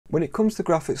When it comes to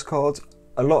graphics cards,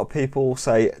 a lot of people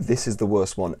say this is the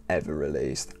worst one ever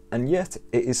released, and yet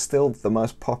it is still the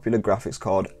most popular graphics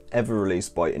card ever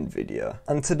released by Nvidia.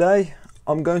 And today,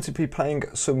 I'm going to be playing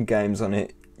some games on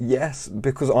it. Yes,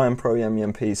 because I am Pro Yum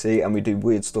PC and we do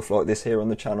weird stuff like this here on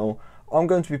the channel, I'm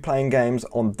going to be playing games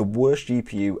on the worst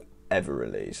GPU ever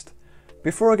released.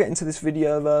 Before I get into this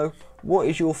video though, what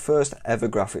is your first ever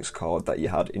graphics card that you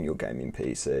had in your gaming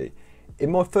PC?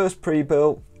 In my first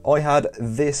pre-built, I had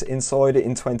this inside it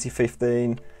in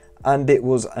 2015 and it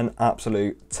was an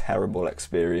absolute terrible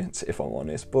experience if I'm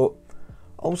honest, but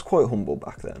I was quite humble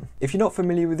back then. If you're not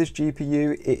familiar with this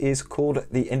GPU, it is called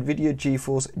the Nvidia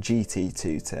GeForce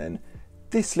GT210.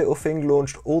 This little thing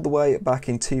launched all the way back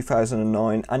in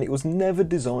 2009 and it was never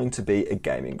designed to be a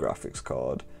gaming graphics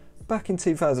card. Back in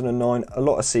 2009, a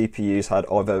lot of CPUs had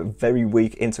either very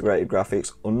weak integrated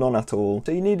graphics or none at all,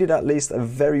 so you needed at least a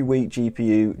very weak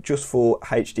GPU just for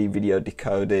HD video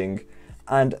decoding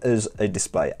and as a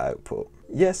display output.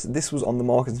 Yes, this was on the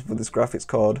market for this graphics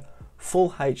card,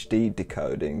 full HD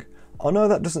decoding. I know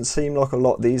that doesn't seem like a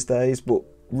lot these days, but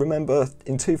remember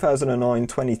in 2009,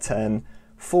 2010,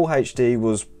 full HD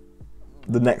was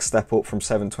the next step up from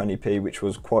 720p, which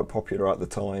was quite popular at the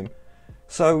time.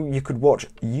 So you could watch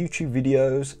YouTube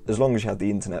videos, as long as you had the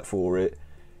internet for it,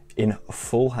 in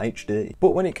full HD. But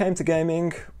when it came to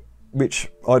gaming, which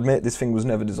I admit this thing was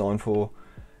never designed for,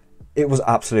 it was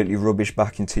absolutely rubbish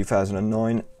back in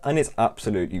 2009, and it's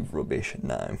absolutely rubbish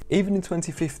now. Even in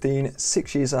 2015,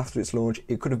 6 years after its launch,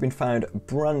 it could have been found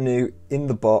brand new in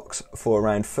the box for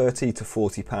around £30 to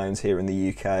 £40 here in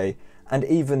the UK, and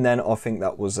even then I think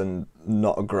that was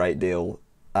not a great deal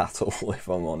at all, if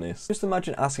I'm honest. Just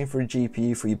imagine asking for a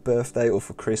GPU for your birthday or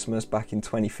for Christmas back in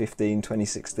 2015,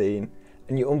 2016,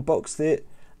 and you unboxed it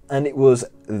and it was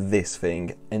this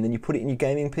thing, and then you put it in your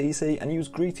gaming PC and you was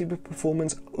greeted with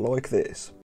performance like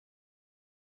this.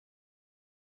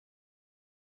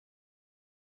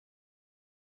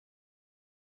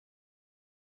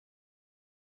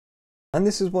 And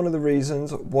this is one of the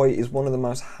reasons why it is one of the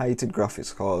most hated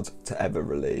graphics cards to ever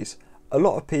release. A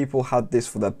lot of people had this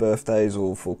for their birthdays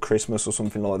or for Christmas or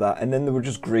something like that, and then they were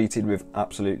just greeted with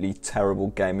absolutely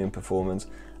terrible gaming performance,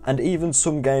 and even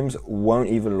some games won't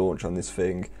even launch on this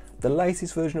thing. The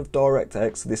latest version of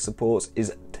DirectX this supports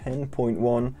is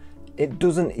 10.1. It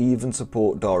doesn't even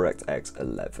support DirectX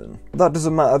 11. That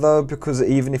doesn't matter though, because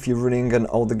even if you're running an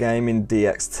older game in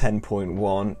DX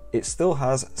 10.1, it still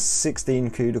has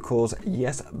 16 CUDA cores.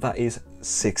 Yes, that is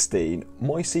 16.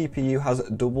 My CPU has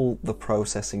double the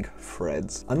processing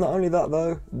threads. And not only that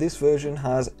though, this version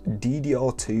has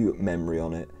DDR2 memory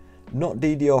on it. Not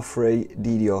DDR3,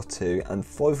 DDR2, and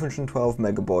 512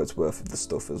 megabytes worth of the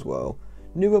stuff as well.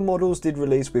 Newer models did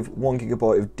release with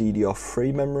 1GB of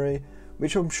DDR3 memory,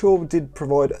 which I'm sure did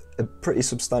provide a pretty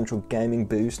substantial gaming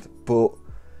boost, but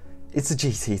it's a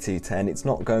GT210, it's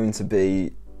not going to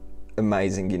be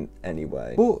amazing in any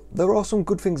way. But there are some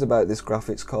good things about this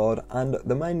graphics card, and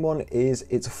the main one is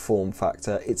its form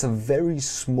factor. It's a very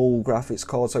small graphics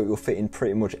card, so it will fit in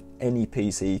pretty much any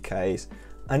PC case,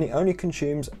 and it only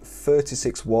consumes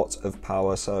 36 watts of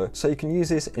power, so you can use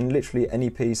this in literally any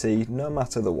PC, no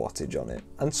matter the wattage on it.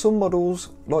 And some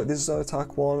models, like this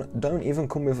Zotac one, don't even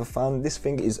come with a fan. This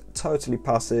thing is totally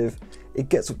passive. It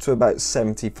gets up to about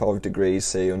 75 degrees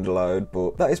C under load,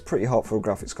 but that is pretty hot for a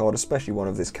graphics card, especially one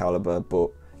of this caliber, but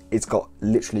it's got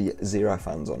literally zero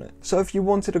fans on it. So if you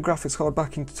wanted a graphics card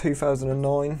back in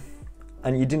 2009,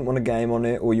 and you didn't want a game on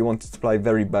it, or you wanted to play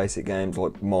very basic games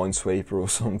like Minesweeper or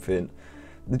something,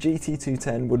 the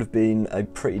GT210 would have been a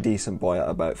pretty decent buy at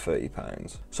about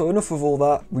 £30. So enough of all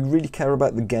that, we really care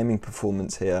about the gaming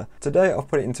performance here. Today I've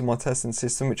put it into my testing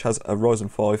system, which has a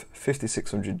Ryzen 5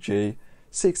 5600G,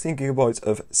 16GB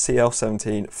of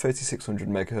CL17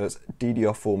 3600MHz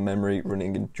DDR4 memory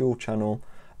running in dual channel,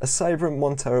 a Sabrent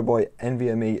 1TB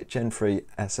NVMe Gen 3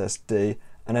 SSD,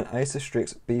 and an Acer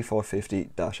Strix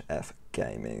B550-F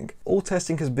gaming. All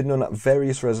testing has been done at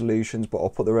various resolutions, but I'll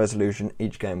put the resolution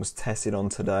each game was tested on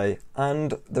today,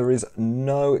 and there is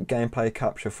no gameplay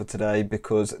capture for today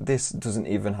because this doesn't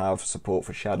even have support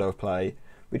for shadow play,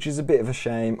 which is a bit of a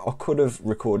shame. I could have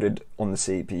recorded on the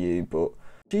CPU, but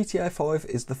GTA 5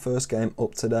 is the first game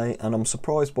up today, and I'm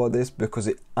surprised by this because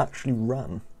it actually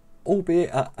ran. Albeit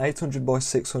at 800 by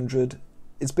 600,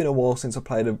 it's been a while since I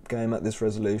played a game at this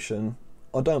resolution.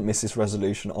 I don't miss this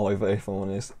resolution either, if I'm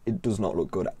honest. It does not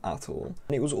look good at all.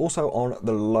 And it was also on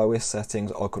the lowest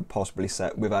settings I could possibly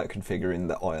set without configuring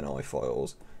the INI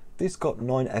files. This got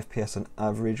 9 FPS on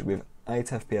average with 8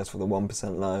 FPS for the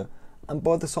 1% low, and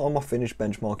by the time I finished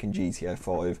benchmarking GTA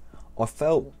 5, I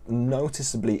felt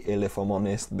noticeably ill, if I'm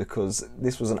honest, because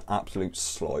this was an absolute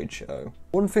slideshow.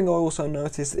 One thing I also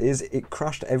noticed is it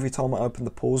crashed every time I opened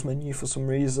the pause menu for some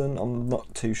reason. I'm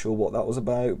not too sure what that was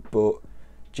about, but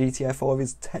GTA 5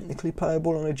 is technically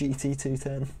playable on a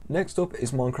GT210. Next up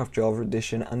is Minecraft Java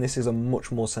Edition, and this is a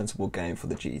much more sensible game for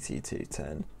the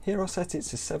GT210. Here I set it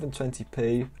to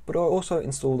 720p, but I also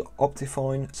installed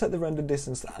Optifine, set the render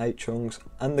distance to 8 chunks,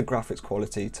 and the graphics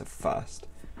quality to fast.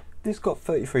 This got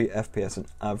 33 FPS on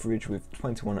average with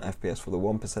 21 FPS for the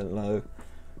 1% low,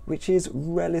 which is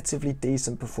relatively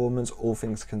decent performance all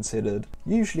things considered.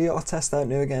 Usually I test out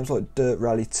newer games like Dirt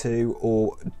Rally 2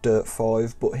 or Dirt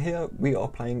 5, but here we are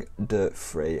playing Dirt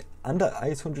 3, and at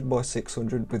 800 by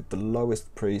 600 with the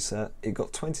lowest preset, it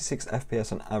got 26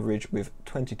 FPS on average with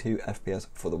 22 FPS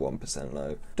for the 1%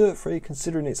 low. Dirt 3,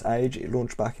 considering its age, it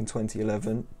launched back in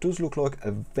 2011, does look like a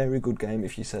very good game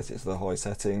if you set it to the high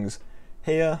settings.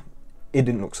 Here, it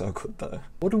didn't look so good though.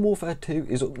 Modern Warfare 2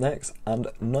 is up next, and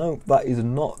no, that is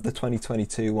not the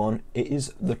 2022 one, it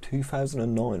is the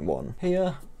 2009 one.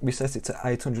 Here, we set it to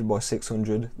 800 by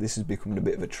 600, this is becoming a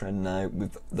bit of a trend now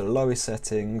with the lowest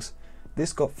settings.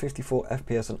 This got 54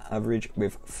 FPS on average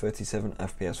with 37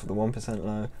 FPS for the 1%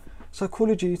 low. So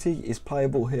Call of Duty is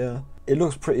playable here. It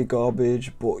looks pretty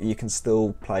garbage, but you can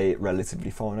still play it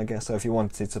relatively fine, I guess. So if you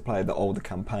wanted to play the older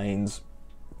campaigns,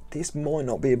 this might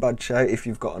not be a bad shout if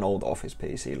you've got an old Office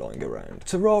PC lying around.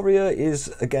 Terraria is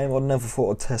a game I'd never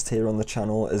thought I'd test here on the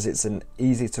channel, as it's an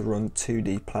easy to run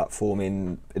 2D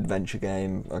platforming adventure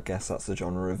game, I guess that's the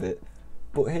genre of it.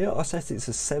 But here I set it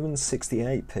to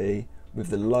 768p with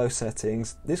the low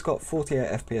settings. This got 48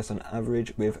 FPS on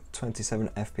average with 27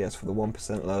 FPS for the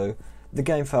 1% low. The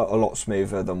game felt a lot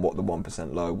smoother than what the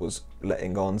 1% low was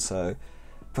letting on, so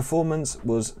performance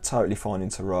was totally fine in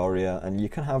Terraria, and you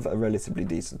can have a relatively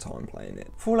decent time playing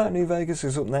it. Fallout New Vegas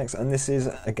is up next, and this is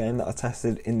a game that I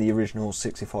tested in the original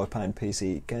 £65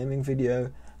 PC gaming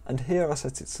video, and here I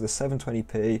set it to the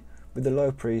 720p with the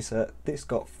low preset. This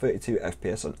got 32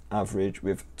 FPS on average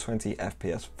with 20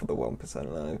 FPS for the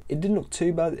 1% low. It didn't look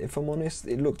too bad, if I'm honest.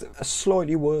 It looked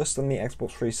slightly worse than the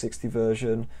Xbox 360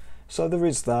 version, so there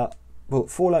is that. But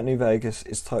Fallout New Vegas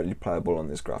is totally playable on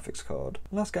this graphics card.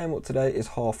 Last game up today is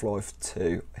Half-Life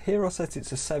 2. Here I set it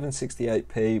to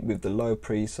 768p with the low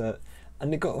preset,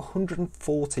 and it got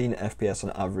 114 FPS on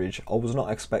average. I was not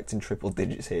expecting triple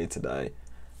digits here today.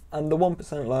 And the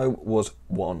 1% low was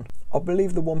 1. I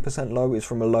believe the 1% low is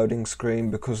from a loading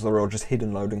screen, because there are just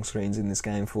hidden loading screens in this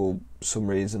game for some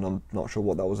reason. I'm not sure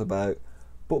what that was about.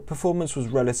 But performance was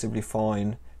relatively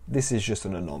fine. This is just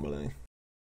an anomaly.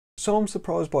 So I'm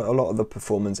surprised by a lot of the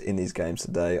performance in these games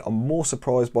today. I'm more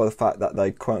surprised by the fact that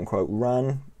they quote-unquote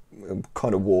ran,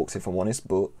 kind of walked if I'm honest,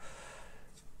 but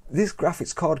this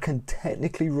graphics card can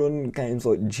technically run games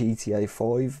like GTA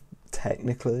 5,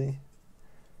 technically.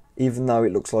 Even though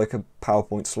it looks like a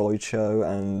PowerPoint slideshow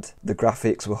and the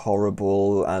graphics were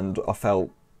horrible, and I felt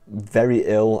very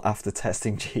ill after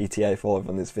testing GTA 5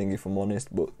 on this thing if I'm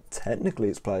honest, but technically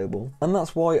it's playable. And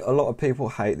that's why a lot of people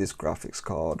hate this graphics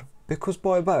card. Because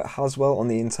by about Haswell on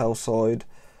the Intel side,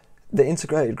 the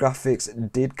integrated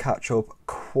graphics did catch up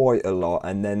quite a lot,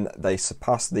 and then they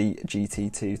surpassed the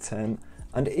GT210,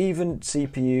 and even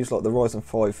CPUs like the Ryzen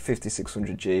 5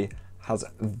 5600G has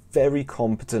very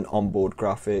competent onboard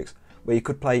graphics, where you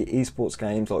could play esports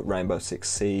games like Rainbow Six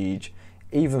Siege,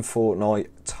 even Fortnite,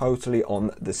 totally on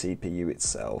the CPU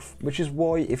itself. Which is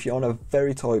why, if you're on a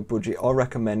very tight budget, I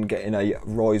recommend getting a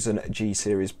Ryzen G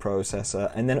series processor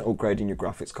and then upgrading your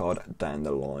graphics card down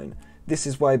the line. This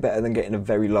is way better than getting a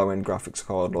very low-end graphics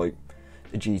card like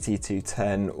a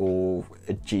GT210 or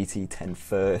a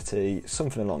GT1030,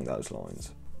 something along those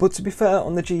lines. But to be fair,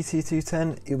 on the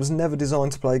GT210, it was never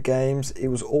designed to play games. It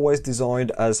was always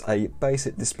designed as a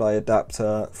basic display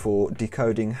adapter for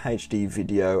decoding HD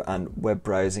video and web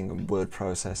browsing and word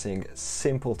processing,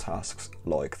 simple tasks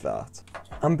like that.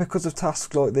 And because of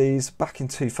tasks like these, back in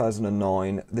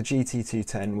 2009, the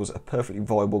GT210 was a perfectly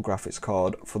viable graphics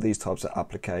card for these types of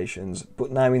applications. But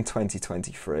now in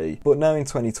 2023,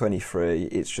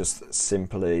 it's just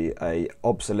simply a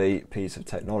obsolete piece of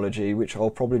technology, which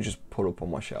I'll probably just put up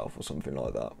on my shelf or something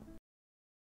like that.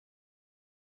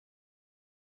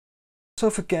 So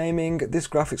for gaming, this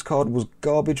graphics card was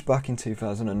garbage back in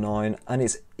 2009, and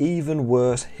it's even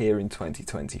worse here in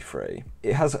 2023.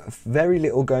 It has very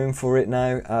little going for it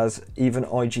now, as even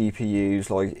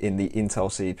iGPUs like in the Intel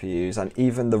CPUs and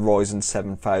even the Ryzen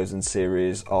 7000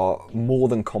 series are more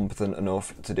than competent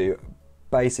enough to do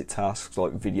basic tasks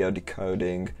like video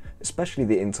decoding, especially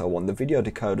the Intel one. The video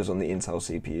decoders on the Intel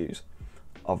CPUs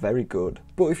are very good.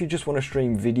 But if you just want to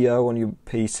stream video on your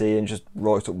PC and just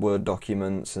write up Word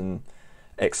documents and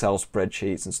Excel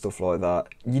spreadsheets and stuff like that,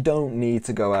 you don't need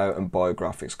to go out and buy a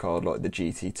graphics card like the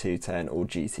GT210 or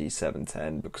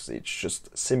GT710, because it's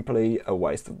just simply a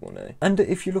waste of money. And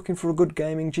if you're looking for a good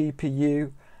gaming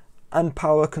GPU and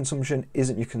power consumption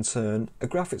isn't your concern, a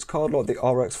graphics card like the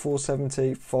RX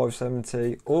 470,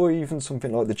 570, or even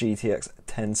something like the GTX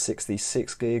 1060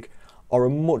 6GB are a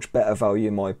much better value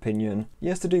in my opinion.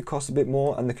 Yes, they do cost a bit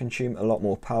more and they consume a lot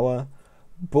more power,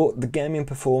 but the gaming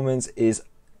performance is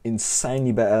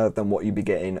insanely better than what you'd be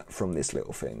getting from this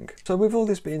little thing. So with all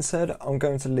this being said, I'm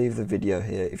going to leave the video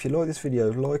here. If you like this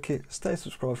video, like it, stay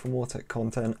subscribed for more tech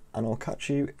content, and I'll catch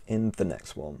you in the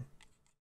next one.